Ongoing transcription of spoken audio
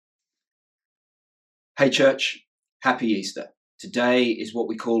Hey church, happy Easter. Today is what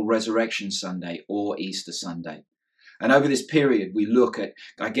we call Resurrection Sunday or Easter Sunday. And over this period, we look at,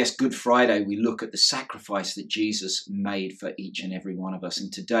 Good Friday, we look at the sacrifice that Jesus made for each and every one of us.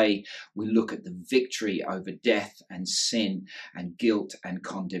 And today we look at the victory over death and sin and guilt and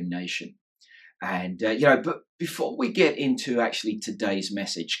condemnation. But before we get into actually today's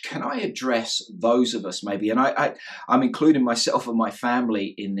message, can I address those of us maybe, and I'm including myself and my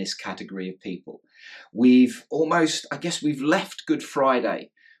family in this category of people. We've left Good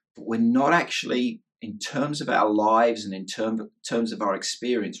Friday, but we're not actually, in terms of our lives and in terms of our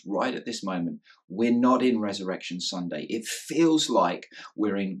experience right at this moment, we're not in Resurrection Sunday. It feels like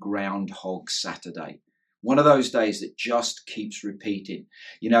we're in Groundhog Saturday. One of those days that just keeps repeating.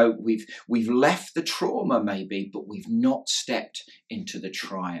 We've left the trauma maybe, but we've not stepped into the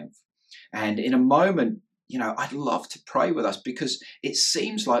triumph. And in a moment, I'd love to pray with us because it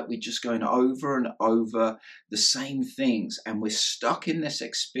seems like we're just going over and over the same things and we're stuck in this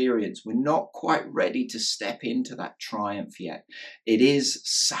experience. We're not quite ready to step into that triumph yet. It is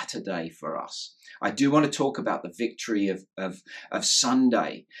Saturday for us. I do want to talk about the victory of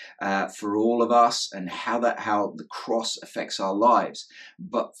Sunday for all of us and how the cross affects our lives.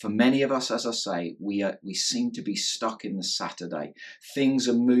 But for many of us, as I say, we seem to be stuck in the Saturday. Things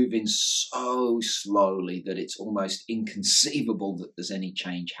are moving so slowly that it's almost inconceivable that there's any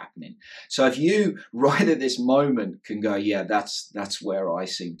change happening. So if you right at this moment can go, yeah, that's where I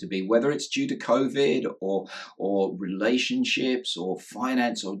seem to be, whether it's due to COVID or relationships or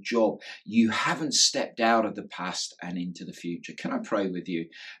finance or job, you haven't stepped out of the past and into the future. Can I pray with you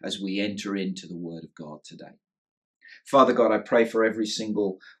as we enter into the Word of God today? Father God, I pray for every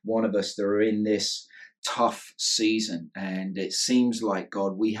single one of us that are in this tough season, and it seems like,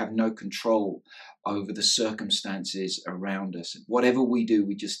 God, we have no control over the circumstances around us. Whatever we do,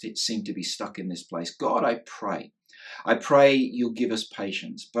 we just seem to be stuck in this place. God, I pray you'll give us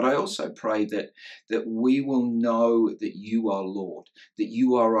patience, but I also pray that we will know that you are Lord, that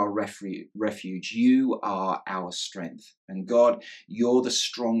you are our refuge, you are our strength. And God, you're the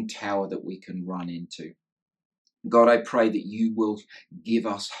strong tower that we can run into. God, I pray that you will give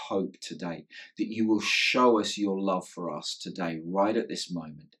us hope today, that you will show us your love for us today, right at this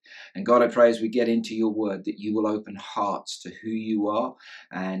moment. And God, I pray as we get into your word that you will open hearts to who you are.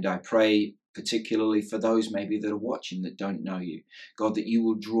 And I pray particularly for those maybe that are watching that don't know you, God, that you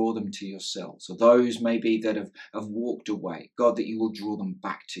will draw them to yourself. So those maybe that have walked away, God, that you will draw them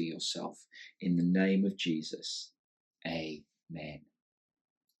back to yourself in the name of Jesus. Amen.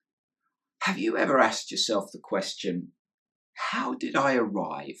 Have you ever asked yourself the question, how did I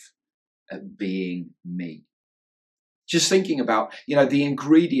arrive at being me? Just thinking about, the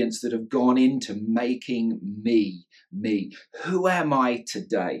ingredients that have gone into making me. Who am I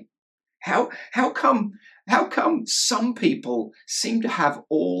today? How come some people seem to have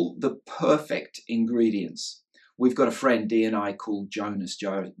all the perfect ingredients? We've got a friend, Dee and I, called Jonas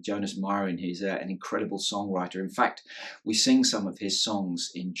Myron. He's an incredible songwriter. In fact, we sing some of his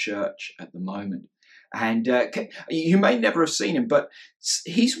songs in church at the moment. And you may never have seen him, but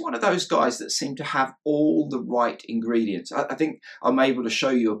he's one of those guys that seem to have all the right ingredients. I think I'm able to show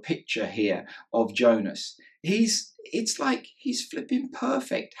you a picture here of Jonas. It's like he's flipping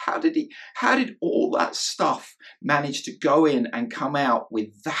perfect. How did all that stuff manage to go in and come out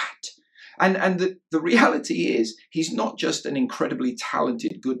with that? And the reality is, he's not just an incredibly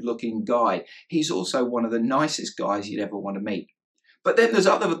talented, good-looking guy. He's also one of the nicest guys you'd ever want to meet. But then there's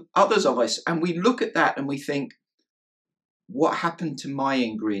others of us, and we look at that and we think, what happened to my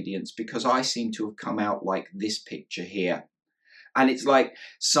ingredients? Because I seem to have come out like this picture here. And it's like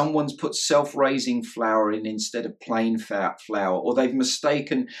someone's put self-raising flour in instead of plain flour, or they've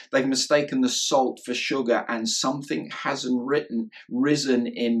mistaken the salt for sugar, and something hasn't risen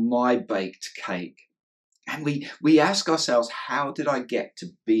in my baked cake. And we ask ourselves, how did I get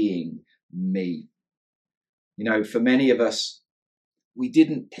to being me? For many of us, we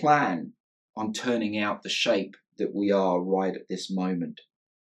didn't plan on turning out the shape that we are right at this moment.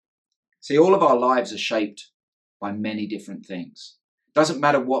 See, all of our lives are shaped by many different things. Doesn't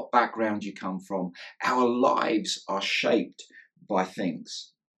matter what background you come from, our lives are shaped by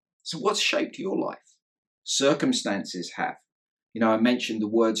things. So what's shaped your life? Circumstances have. I mentioned the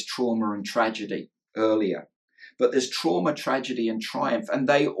words trauma and tragedy earlier, but there's trauma, tragedy, and triumph, and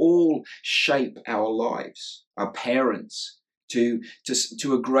they all shape our lives. Our parents, to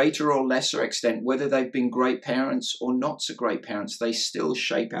a greater or lesser extent, whether they've been great parents or not so great parents, they still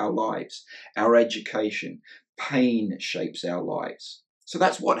shape our lives. Our education, pain shapes our lives. So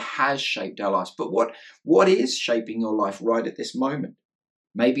that's what has shaped our lives. But what is shaping your life right at this moment?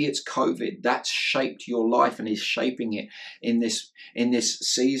 Maybe it's COVID that's shaped your life and is shaping it in this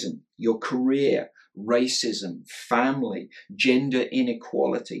season. Your career, racism, family, gender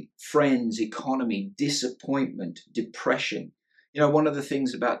inequality, friends, economy, disappointment, depression. One of the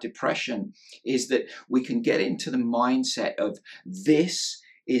things about depression is that we can get into the mindset of this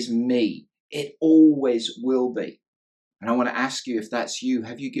is me. It always will be. And I want to ask you, if that's you,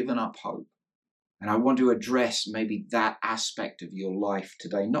 have you given up hope? And I want to address maybe that aspect of your life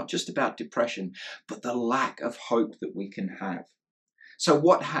today, not just about depression, but the lack of hope that we can have. So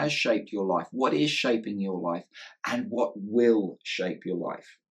what has shaped your life? What is shaping your life? And what will shape your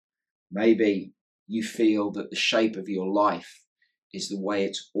life? Maybe you feel that the shape of your life is the way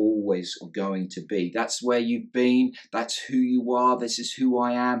it's always going to be. That's where you've been. That's who you are. This is who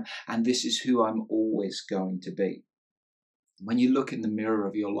I am. And this is who I'm always going to be. When you look in the mirror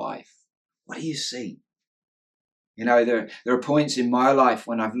of your life, what do you see? There are points in my life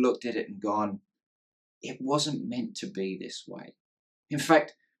when I've looked at it and gone, it wasn't meant to be this way. In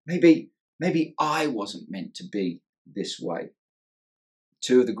fact, maybe I wasn't meant to be this way.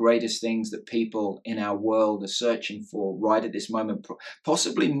 Two of the greatest things that people in our world are searching for right at this moment,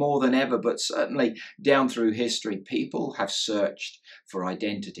 possibly more than ever, but certainly down through history, people have searched for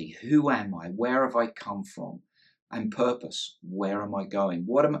identity. Who am I? Where have I come from? And purpose. Where am I going?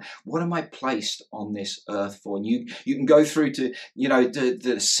 What am I placed on this earth for? And you can go through to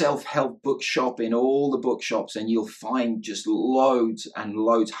the self-help bookshop in all the bookshops, and you'll find just loads and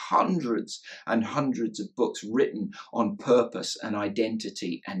loads, hundreds and hundreds of books written on purpose and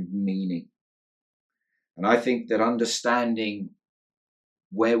identity and meaning. And I think that understanding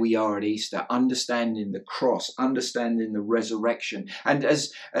where we are at Easter, understanding the cross, understanding the resurrection. And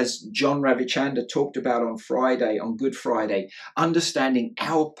as John Ravichandra talked about on Good Friday, understanding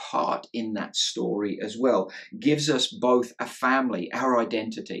our part in that story as well gives us both a family, our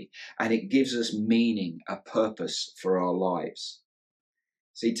identity, and it gives us meaning, a purpose for our lives.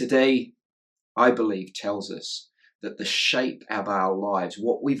 See, today, I believe, tells us that the shape of our lives,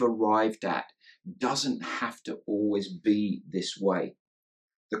 what we've arrived at, doesn't have to always be this way.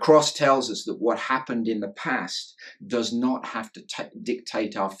 The cross tells us that what happened in the past does not have to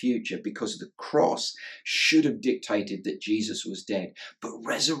dictate our future, because the cross should have dictated that Jesus was dead. But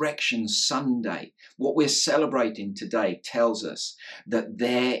Resurrection Sunday, what we're celebrating today, tells us that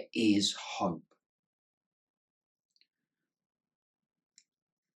there is hope.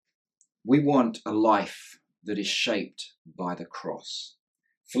 We want a life that is shaped by the cross.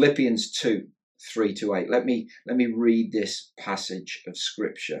 Philippians 2:3-8. Let me read this passage of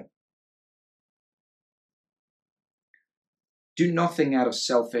scripture. Do nothing out of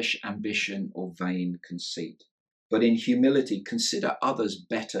selfish ambition or vain conceit, but in humility consider others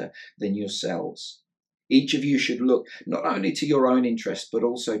better than yourselves. Each of you should look not only to your own interest, but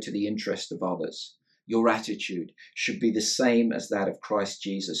also to the interest of others. Your attitude should be the same as that of Christ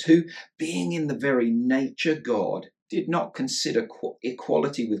Jesus, who, being in the very nature God, did not consider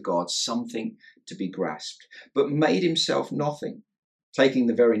equality with God something to be grasped, but made himself nothing, taking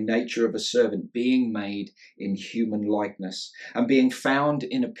the very nature of a servant, being made in human likeness, and being found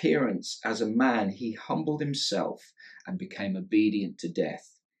in appearance as a man, he humbled himself and became obedient to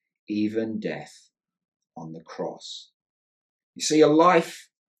death, even death on the cross. You see, a life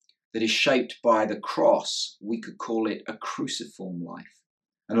that is shaped by the cross, we could call it a cruciform life.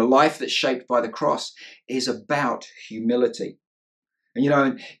 And a life that's shaped by the cross is about humility.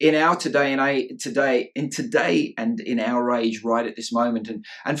 And in our today and in our age right at this moment,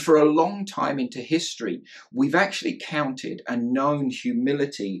 and for a long time into history, we've actually counted and known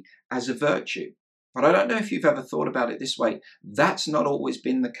humility as a virtue. But I don't know if you've ever thought about it this way. That's not always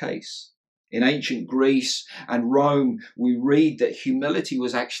been the case. In ancient Greece and Rome, we read that humility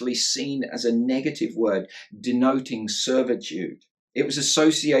was actually seen as a negative word denoting servitude. It was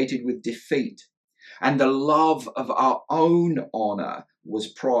associated with defeat. And the love of our own honor was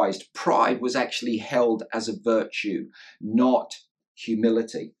prized. Pride was actually held as a virtue, not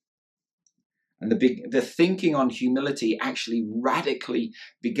humility. And the thinking on humility actually radically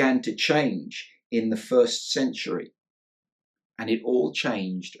began to change in the first century. And it all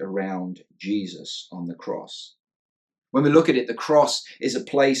changed around Jesus on the cross. When we look at it, the cross is a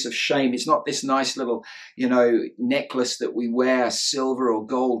place of shame. It's not this nice little, necklace that we wear, silver or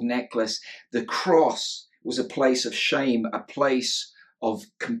gold necklace. The cross was a place of shame, a place of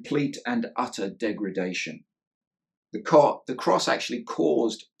complete and utter degradation. The cross actually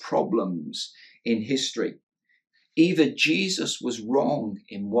caused problems in history. Either Jesus was wrong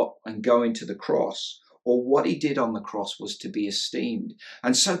in going to the cross, or what he did on the cross was to be esteemed.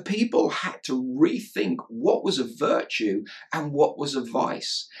 And so people had to rethink what was a virtue and what was a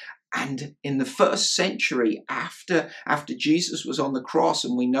vice. And in the first century, after Jesus was on the cross,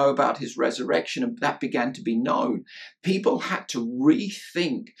 and we know about his resurrection, and that began to be known, people had to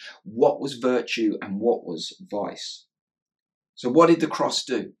rethink what was virtue and what was vice. So what did the cross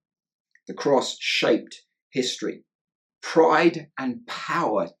do? The cross shaped history. Pride and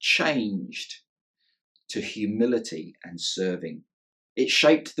power changed to humility and serving. It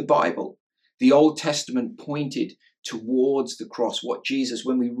shaped the Bible. The Old Testament pointed towards the cross, what Jesus,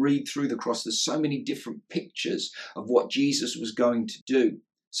 when we read through the cross, there's so many different pictures of what Jesus was going to do.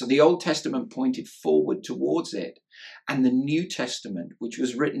 So the Old Testament pointed forward towards it. And the New Testament, which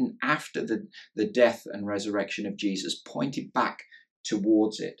was written after the death and resurrection of Jesus, pointed back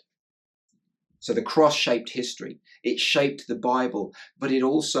towards it. So the cross shaped history. It shaped the Bible, but it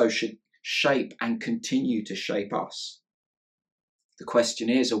also should shape and continue to shape us. The question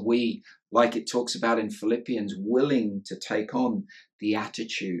is, are we, like it talks about in Philippians, willing to take on the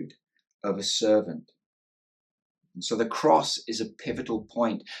attitude of a servant? And so the cross is a pivotal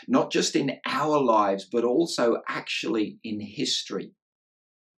point, not just in our lives, but also actually in history.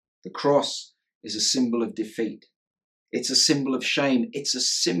 The cross is a symbol of defeat. It's a symbol of shame. It's a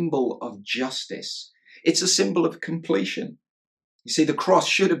symbol of justice. It's a symbol of completion. You see, the cross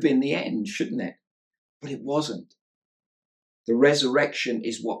should have been the end, shouldn't it? But it wasn't. The resurrection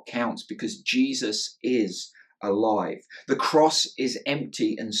is what counts because Jesus is alive. The cross is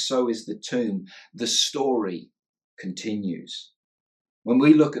empty and so is the tomb. The story continues. When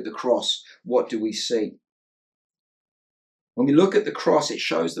we look at the cross, what do we see? When we look at the cross, it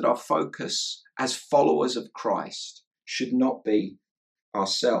shows that our focus as followers of Christ should not be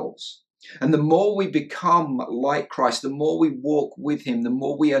ourselves. And the more we become like Christ, the more we walk with him, the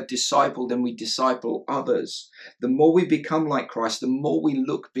more we are discipled and we disciple others. The more we become like Christ, the more we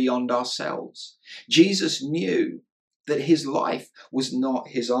look beyond ourselves. Jesus knew that his life was not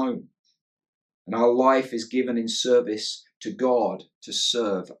his own. And our life is given in service to God to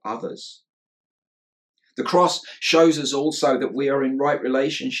serve others. The cross shows us also that we are in right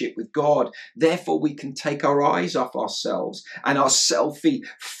relationship with God. Therefore, we can take our eyes off ourselves and our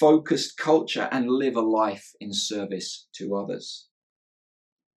selfie-focused culture and live a life in service to others.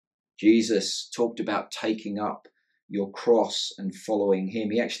 Jesus talked about taking up your cross and following him.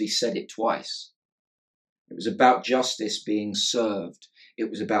 He actually said it twice. It was about justice being served. It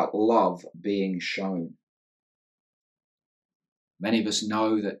was about love being shown. Many of us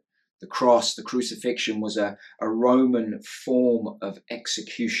know that the cross, the crucifixion, was a Roman form of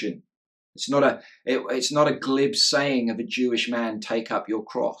execution. It's not a glib saying of a Jewish man, take up your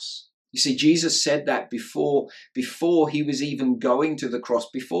cross. You see, Jesus said that before he was even going to the cross,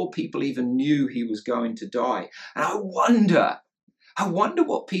 before people even knew he was going to die. And I wonder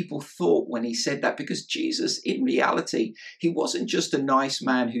what people thought when he said that, because Jesus, in reality, he wasn't just a nice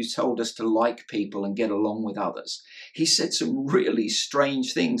man who told us to like people and get along with others. He said some really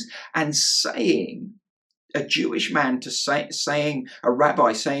strange things, and saying, a Jewish man saying, a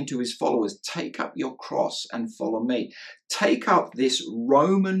rabbi saying to his followers, take up your cross and follow me. Take up this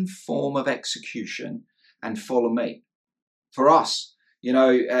Roman form of execution and follow me. For us,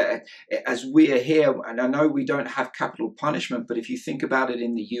 as we are here, and I know we don't have capital punishment, but if you think about it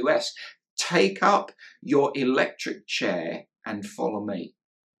in the US, take up your electric chair and follow me.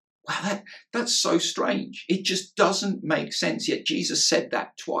 Wow, that's so strange. It just doesn't make sense. Yet Jesus said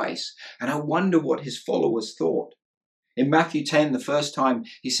that twice. And I wonder what his followers thought. In Matthew 10, the first time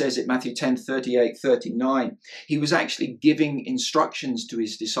he says it, Matthew 10, 38, 39, he was actually giving instructions to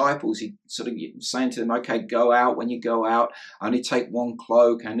his disciples. He sort of saying to them, okay, go out. When you go out, only take one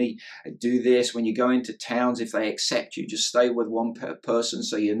cloak. Only do this. When you go into towns, if they accept you, just stay with one person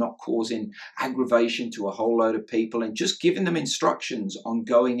so you're not causing aggravation to a whole load of people, and just giving them instructions on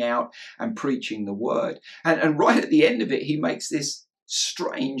going out and preaching the word. And right at the end of it, he makes this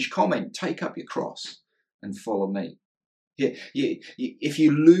strange comment, take up your cross and follow me. If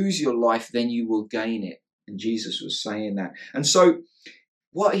you lose your life, then you will gain it. And Jesus was saying that. And so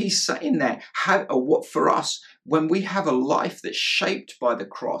what he's saying there, what for us, when we have a life that's shaped by the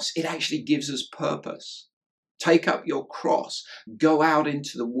cross, it actually gives us purpose. Take up your cross, go out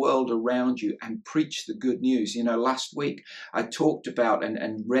into the world around you and preach the good news. Last week I talked about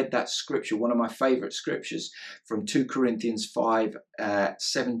and read that scripture, one of my favorite scriptures from 2 Corinthians 5,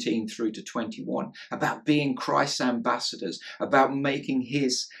 17 through to 21, about being Christ's ambassadors, about making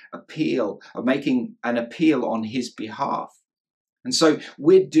his appeal, or making an appeal on his behalf. And so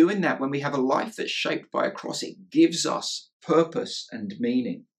we're doing that when we have a life that's shaped by a cross. It gives us purpose and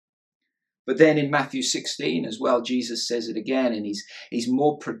meaning. But then in Matthew 16 as well, Jesus says it again, and he's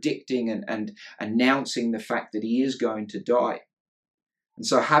more predicting and announcing the fact that he is going to die. And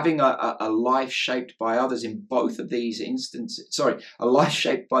so having a life shaped by others in both of these instances, a life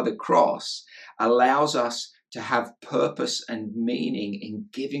shaped by the cross allows us to have purpose and meaning in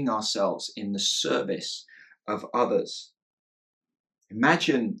giving ourselves in the service of others.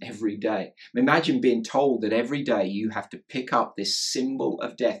 Imagine every day. Imagine being told that every day you have to pick up this symbol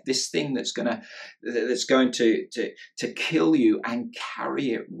of death, this thing that's going to kill you, and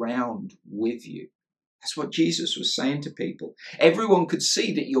carry it round with you. That's what Jesus was saying to people. Everyone could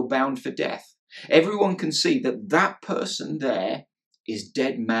see that you're bound for death. Everyone can see that that person there is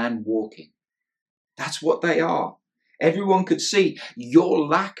dead man walking. That's what they are. Everyone could see your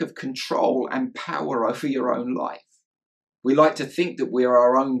lack of control and power over your own life. We like to think that we're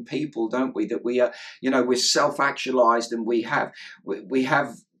our own people, don't we? That we are, we're self-actualized and we have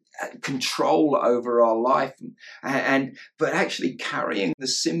control over our life, but actually carrying the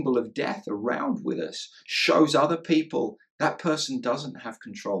symbol of death around with us shows other people that person doesn't have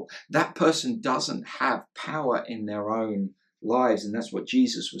control. That person doesn't have power in their own lives. And that's what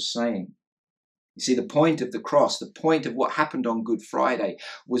Jesus was saying. You see, the point of the cross, the point of what happened on Good Friday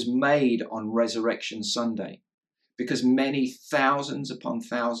was made on Resurrection Sunday, because many thousands upon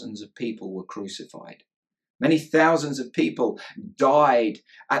thousands of people were crucified. Many thousands of people died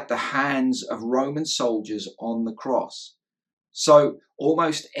at the hands of Roman soldiers on the cross. So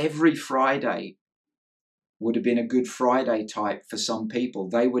almost every Friday would have been a Good Friday type for some people.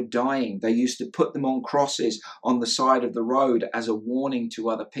 They were dying. They used to put them on crosses on the side of the road as a warning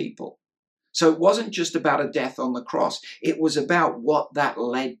to other people. So it wasn't just about a death on the cross. It was about what that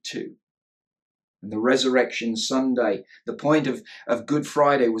led to. And the Resurrection Sunday, the point of Good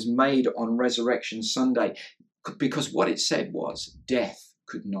Friday was made on Resurrection Sunday, because what it said was death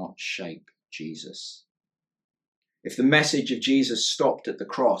could not shape Jesus. If the message of Jesus stopped at the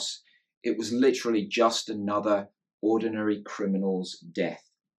cross, it was literally just another ordinary criminal's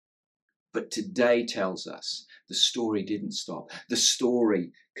death. But today tells us the story didn't stop. The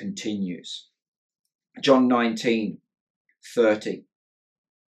story continues. John 19:30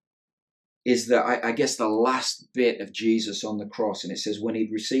 is the last bit of Jesus on the cross. And it says, when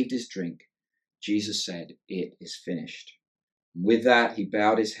he'd received his drink, Jesus said, "It is finished." And with that, he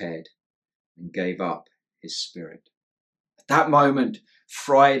bowed his head and gave up his spirit. At that moment,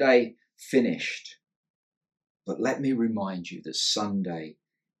 Friday finished. But let me remind you that Sunday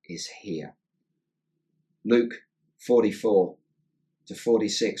is here. Luke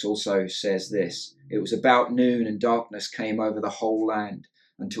 44-46 also says this: it was about noon and darkness came over the whole land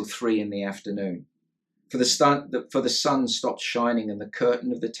until 3 p.m. For the sun stopped shining and the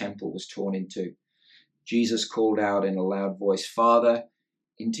curtain of the temple was torn in two. Jesus called out in a loud voice, "Father,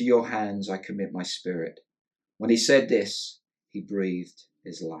 into your hands I commit my spirit." When he said this, he breathed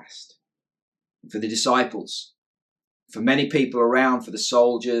his last. And for the disciples, for many people around, for the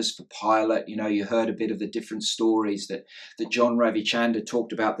soldiers, for Pilate, you heard a bit of the different stories that John Ravichanda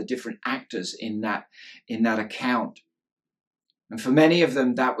talked about, the different actors in that account. And for many of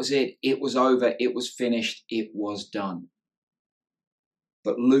them, that was it. It was over. It was finished. It was done.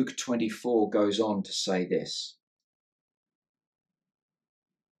 But Luke 24 goes on to say this: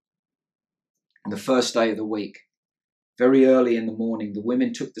 on the first day of the week, very early in the morning, the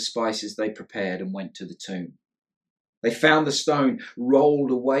women took the spices they prepared and went to the tomb. They found the stone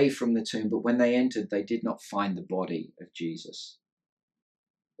rolled away from the tomb, but when they entered, they did not find the body of Jesus.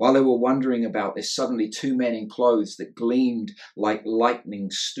 While they were wondering about this, suddenly 2 men in clothes that gleamed like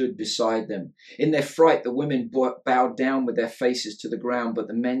lightning stood beside them. In their fright, the women bowed down with their faces to the ground, but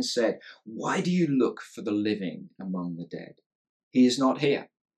the men said, "Why do you look for the living among the dead? He is not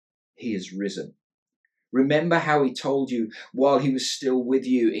here. He is risen. Remember how he told you while he was still with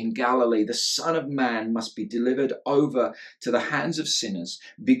you in Galilee, the Son of Man must be delivered over to the hands of sinners,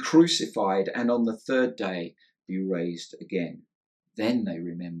 be crucified, and on the third day be raised again." Then they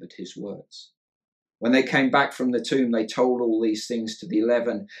remembered his words. When they came back from the tomb, they told all these things to the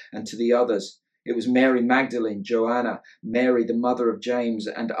 11 and to the others. It was Mary Magdalene, Joanna, Mary the mother of James,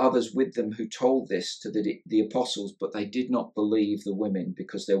 and others with them who told this to the apostles, but they did not believe the women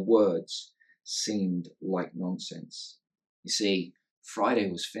because their words seemed like nonsense. You see, Friday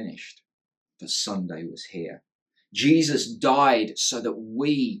was finished, but Sunday was here. Jesus died so that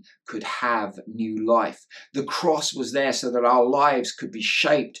we could have new life. The cross was there so that our lives could be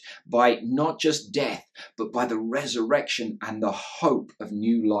shaped by not just death, but by the resurrection and the hope of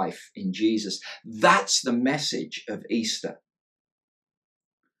new life in Jesus. That's the message of Easter.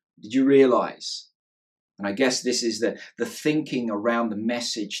 Did you realize? And I guess this is the thinking around the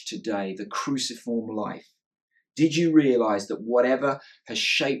message today, the cruciform life. Did you realize that whatever has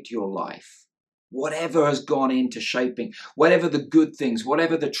shaped your life, whatever has gone into shaping, whatever the good things,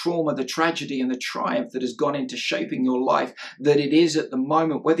 whatever the trauma, the tragedy and the triumph that has gone into shaping your life, that it is at the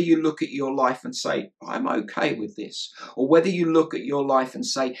moment, whether you look at your life and say, I'm okay with this, or whether you look at your life and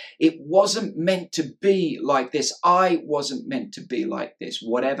say, it wasn't meant to be like this, I wasn't meant to be like this,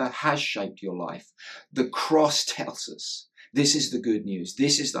 whatever has shaped your life, the cross tells us, this is the good news,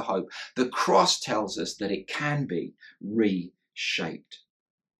 this is the hope. The cross tells us that it can be reshaped.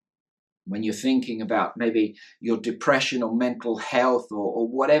 When you're thinking about maybe your depression or mental health or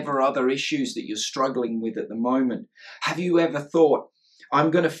whatever other issues that you're struggling with at the moment, have you ever thought,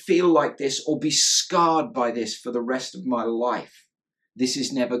 I'm going to feel like this or be scarred by this for the rest of my life? This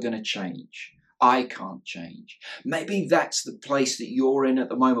is never going to change. I can't change. Maybe that's the place that you're in at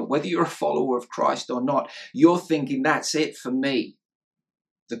the moment. Whether you're a follower of Christ or not, you're thinking, that's it for me.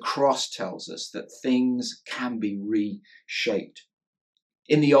 The cross tells us that things can be reshaped.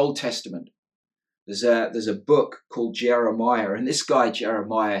 In the Old Testament, there's a book called Jeremiah, and this guy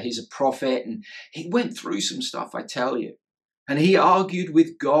Jeremiah, he's a prophet, and he went through some stuff, I tell you. And he argued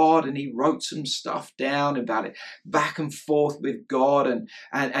with God, and he wrote some stuff down about it, back and forth with God,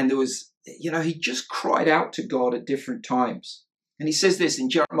 and there was, he just cried out to God at different times. And he says this in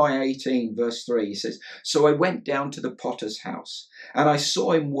Jeremiah 18, verse 3, he says, so I went down to the potter's house, and I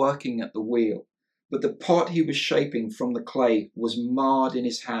saw him working at the wheel. But the pot he was shaping from the clay was marred in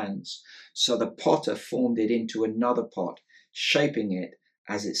his hands. So the potter formed it into another pot, shaping it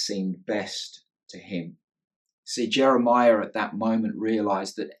as it seemed best to him. See, Jeremiah at that moment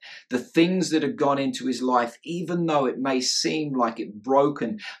realized that the things that had gone into his life, even though it may seem like it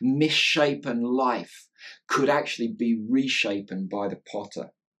broken, misshapen life, could actually be reshapen by the potter.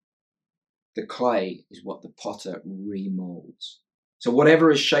 The clay is what the potter remolds. So whatever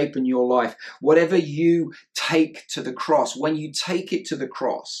is shaping your life, whatever you take to the cross, when you take it to the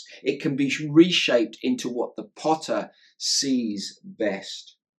cross, it can be reshaped into what the potter sees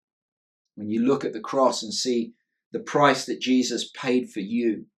best. When you look at the cross and see the price that Jesus paid for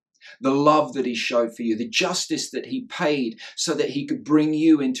you, the love that he showed for you, the justice that he paid so that he could bring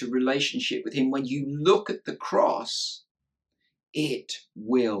you into relationship with him, when you look at the cross, it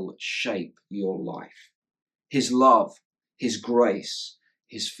will shape your life. His love, his grace,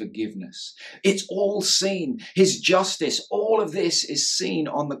 his forgiveness. It's all seen. His justice, all of this is seen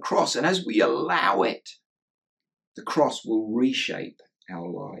on the cross. And as we allow it, the cross will reshape our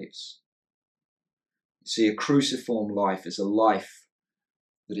lives. You see, a cruciform life is a life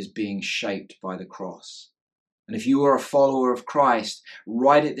that is being shaped by the cross. And if you are a follower of Christ,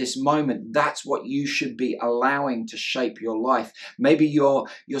 right at this moment, that's what you should be allowing to shape your life. Maybe you're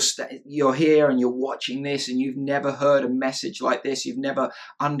here and you're watching this and you've never heard a message like this. You've never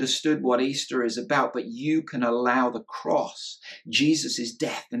understood what Easter is about, but you can allow the cross, Jesus'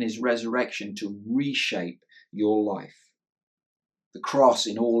 death and his resurrection, to reshape your life. The cross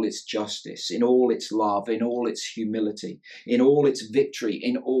in all its justice, in all its love, in all its humility, in all its victory,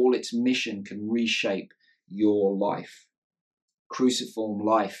 in all its mission can reshape your life. Cruciform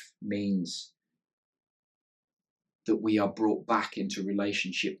life means that we are brought back into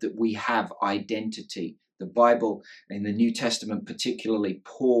relationship, that we have identity. The Bible, in the New Testament particularly,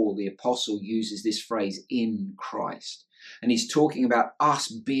 Paul, the apostle, uses this phrase, in Christ. And he's talking about us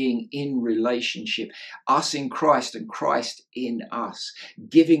being in relationship, us in Christ and Christ in us,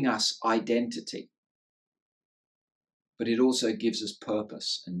 giving us identity. But it also gives us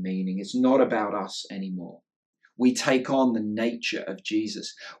purpose and meaning. It's not about us anymore. We take on the nature of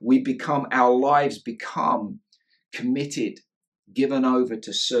Jesus. Our lives become committed, given over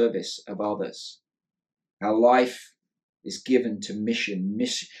to service of others. Our life is given to mission.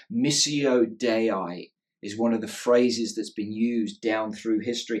 Missio Dei is one of the phrases that's been used down through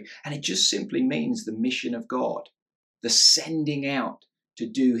history. And it just simply means the mission of God, the sending out to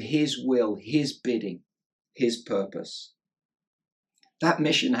do his will, his bidding, his purpose. That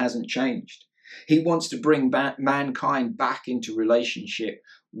mission hasn't changed. He wants to bring mankind back into relationship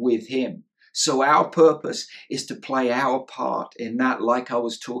with him. So our purpose is to play our part in that, like I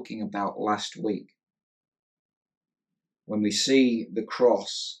was talking about last week. When we see the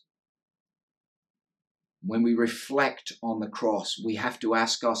cross, when we reflect on the cross, we have to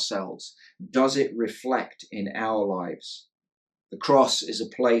ask ourselves, does it reflect in our lives? The cross is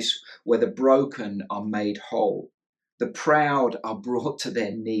a place where the broken are made whole. The proud are brought to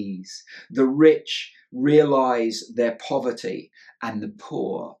their knees. The rich realize their poverty, and the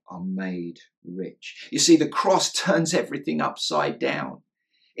poor are made rich. You see, the cross turns everything upside down.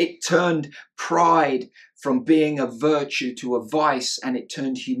 It turned pride from being a virtue to a vice, and it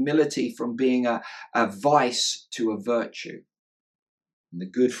turned humility from being a vice to a virtue. And the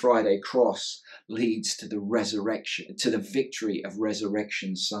Good Friday cross leads to the resurrection, to the victory of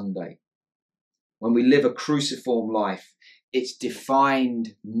Resurrection Sunday. When we live a cruciform life, it's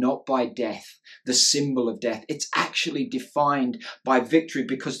defined not by death, the symbol of death. It's actually defined by victory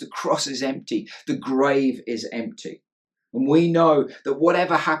because the cross is empty, the grave is empty. And we know that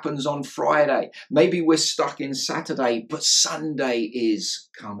whatever happens on Friday, maybe we're stuck in Saturday, but Sunday is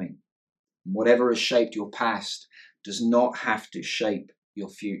coming. And whatever has shaped your past does not have to shape your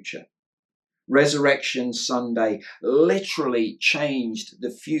future. Resurrection Sunday literally changed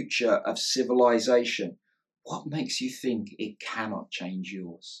the future of civilization. What makes you think it cannot change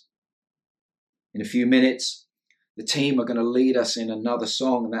yours? In a few minutes, the team are going to lead us in another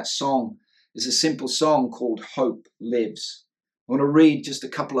song, and that song is a simple song called Hope Lives. I want to read just a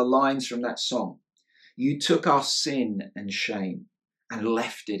couple of lines from that song. You took our sin and shame and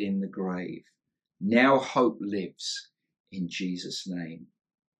left it in the grave. Now hope lives in Jesus' name.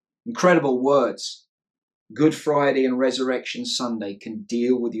 Incredible words. Good Friday and Resurrection Sunday can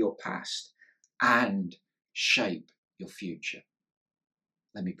deal with your past and shape your future.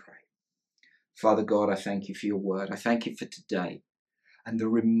 Let me pray. Father God, I thank you for your word. I thank you for today and the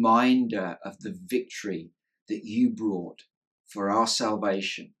reminder of the victory that you brought for our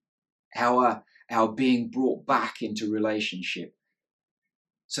salvation, our being brought back into relationship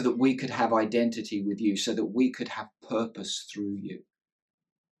so that we could have identity with you, so that we could have purpose through you.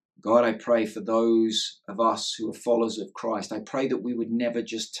 God, I pray for those of us who are followers of Christ. I pray that we would never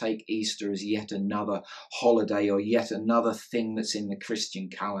just take Easter as yet another holiday or yet another thing that's in the Christian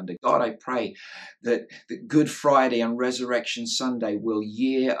calendar. God, I pray that Good Friday and Resurrection Sunday will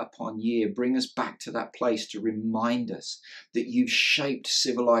year upon year bring us back to that place to remind us that you've shaped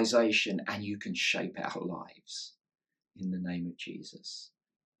civilization and you can shape our lives. In the name of Jesus.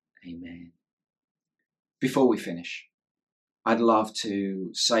 Amen. Before we finish, I'd love to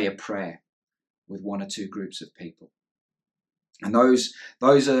say a prayer with one or two groups of people. And those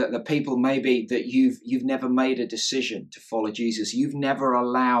are the people maybe that you've never made a decision to follow Jesus. You've never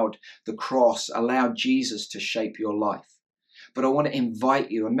allowed the cross, allowed Jesus to shape your life. But I want to invite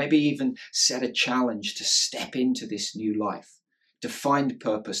you and maybe even set a challenge to step into this new life, to find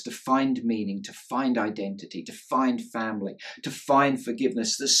purpose, to find meaning, to find identity, to find family, to find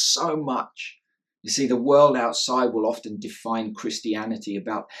forgiveness. There's so much. You see, the world outside will often define Christianity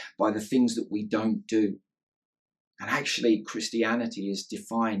by the things that we don't do. And actually, Christianity is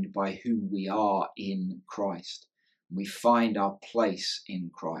defined by who we are in Christ. We find our place in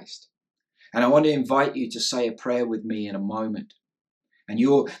Christ. And I want to invite you to say a prayer with me in a moment. And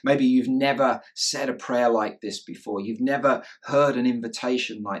maybe you've never said a prayer like this before. You've never heard an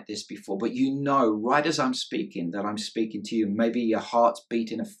invitation like this before. But you know, right as I'm speaking, that I'm speaking to you. Maybe your heart's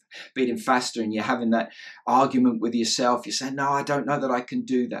beating faster and you're having that argument with yourself. You say, no, I don't know that I can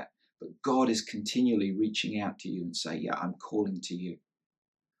do that. But God is continually reaching out to you and saying, yeah, I'm calling to you.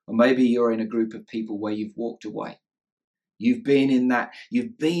 Or maybe you're in a group of people where you've walked away. You've been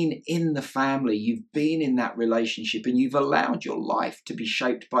in the family, you've been in that relationship, and you've allowed your life to be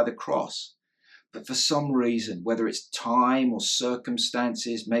shaped by the cross. But for some reason, whether it's time or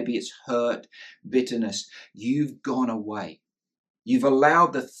circumstances, maybe it's hurt, bitterness, you've gone away. You've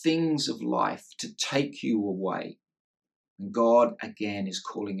allowed the things of life to take you away. And God again is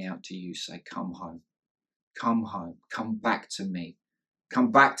calling out to you, say, come home, come back to me. Come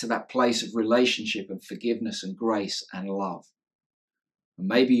back to that place of relationship and forgiveness and grace and love. And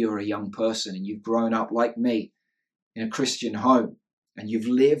maybe you're a young person and you've grown up like me in a Christian home and you've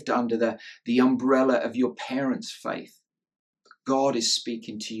lived under the umbrella of your parents' faith. God is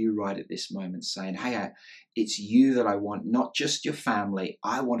speaking to you right at this moment saying, hey, it's you that I want, not just your family.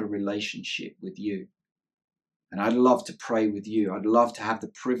 I want a relationship with you. And I'd love to pray with you. I'd love to have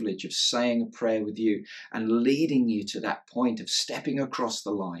the privilege of saying a prayer with you and leading you to that point of stepping across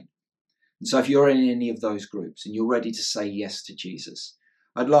the line. And so if you're in any of those groups and you're ready to say yes to Jesus,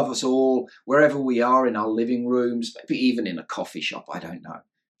 I'd love us all, wherever we are, in our living rooms, maybe even in a coffee shop, I don't know.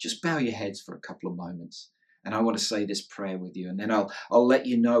 Just bow your heads for a couple of moments. And I want to say this prayer with you. And then I'll let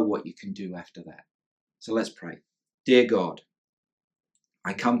you know what you can do after that. So let's pray. Dear God,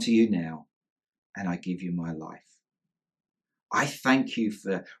 I come to you now and I give you my life. I thank you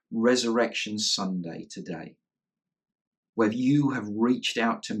for Resurrection Sunday today, where you have reached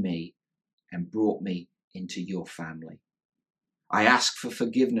out to me and brought me into your family. I ask for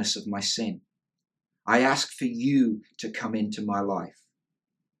forgiveness of my sin. I ask for you to come into my life.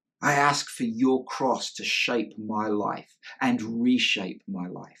 I ask for your cross to shape my life and reshape my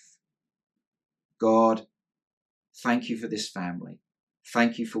life. God, thank you for this family.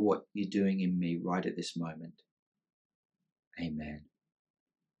 Thank you for what you're doing in me right at this moment. Amen.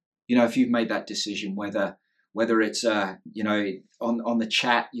 You know, if you've made that decision, whether it's on the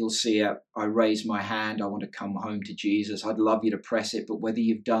chat, you'll see I raise my hand, I want to come home to Jesus. I'd love you to press it, but whether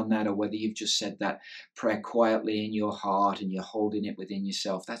you've done that or whether you've just said that prayer quietly in your heart and you're holding it within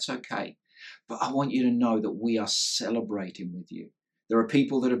yourself, that's okay. But I want you to know that we are celebrating with you. There are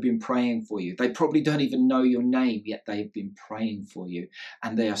people that have been praying for you. They probably don't even know your name, yet they've been praying for you,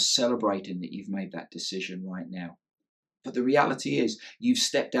 and they are celebrating that you've made that decision right now. But the reality is, you've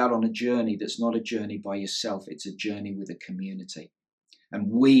stepped out on a journey that's not a journey by yourself, it's a journey with a community. And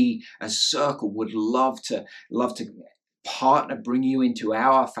we, as Circle, would love to partner, bring you into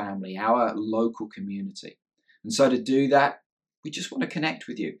our family, our local community. And so to do that, we just want to connect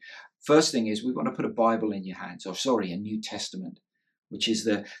with you. First thing is, we want to put a Bible in your hands, a New Testament, which is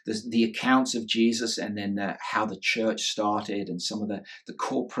the accounts of Jesus, and then how the church started and some of the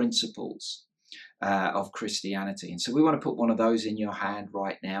core principles of Christianity. And so we want to put one of those in your hand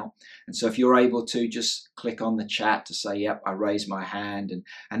right now. And so if you're able to, just click on the chat to say, yep, I raise my hand.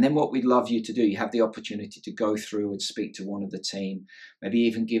 And then what we'd love you to do, you have the opportunity to go through and speak to one of the team, maybe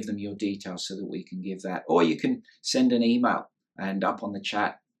even give them your details so that we can give that. Or you can send an email, and up on the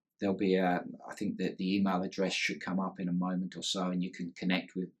chat, there'll be I think that the email address should come up in a moment or so, and you can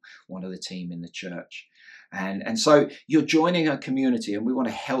connect with one of the team in the church. And so you're joining a community, and we want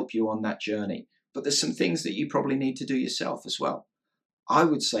to help you on that journey. But there's some things that you probably need to do yourself as well. I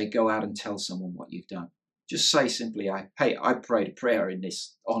would say go out and tell someone what you've done. Just say simply, hey, I prayed a prayer in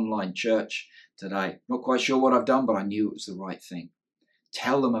this online church today. Not quite sure what I've done, but I knew it was the right thing.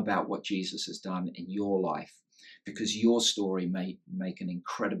 Tell them about what Jesus has done in your life, because your story may make an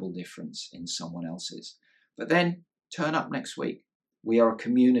incredible difference in someone else's. But then turn up next week. We are a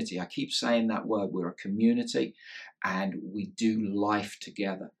community. I keep saying that word. We're a community, and we do life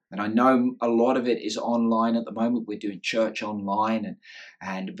together. And I know a lot of it is online at the moment. We're doing church online,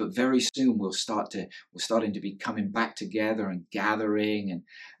 but very soon we're starting to be coming back together and gathering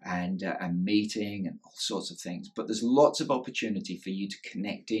and meeting and all sorts of things. But there's lots of opportunity for you to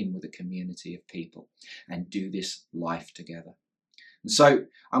connect in with a community of people and do this life together. And so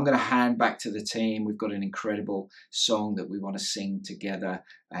I'm going to hand back to the team. We've got an incredible song that we want to sing together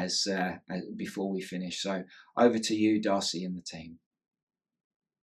as before we finish. So over to you, Darcy, and the team.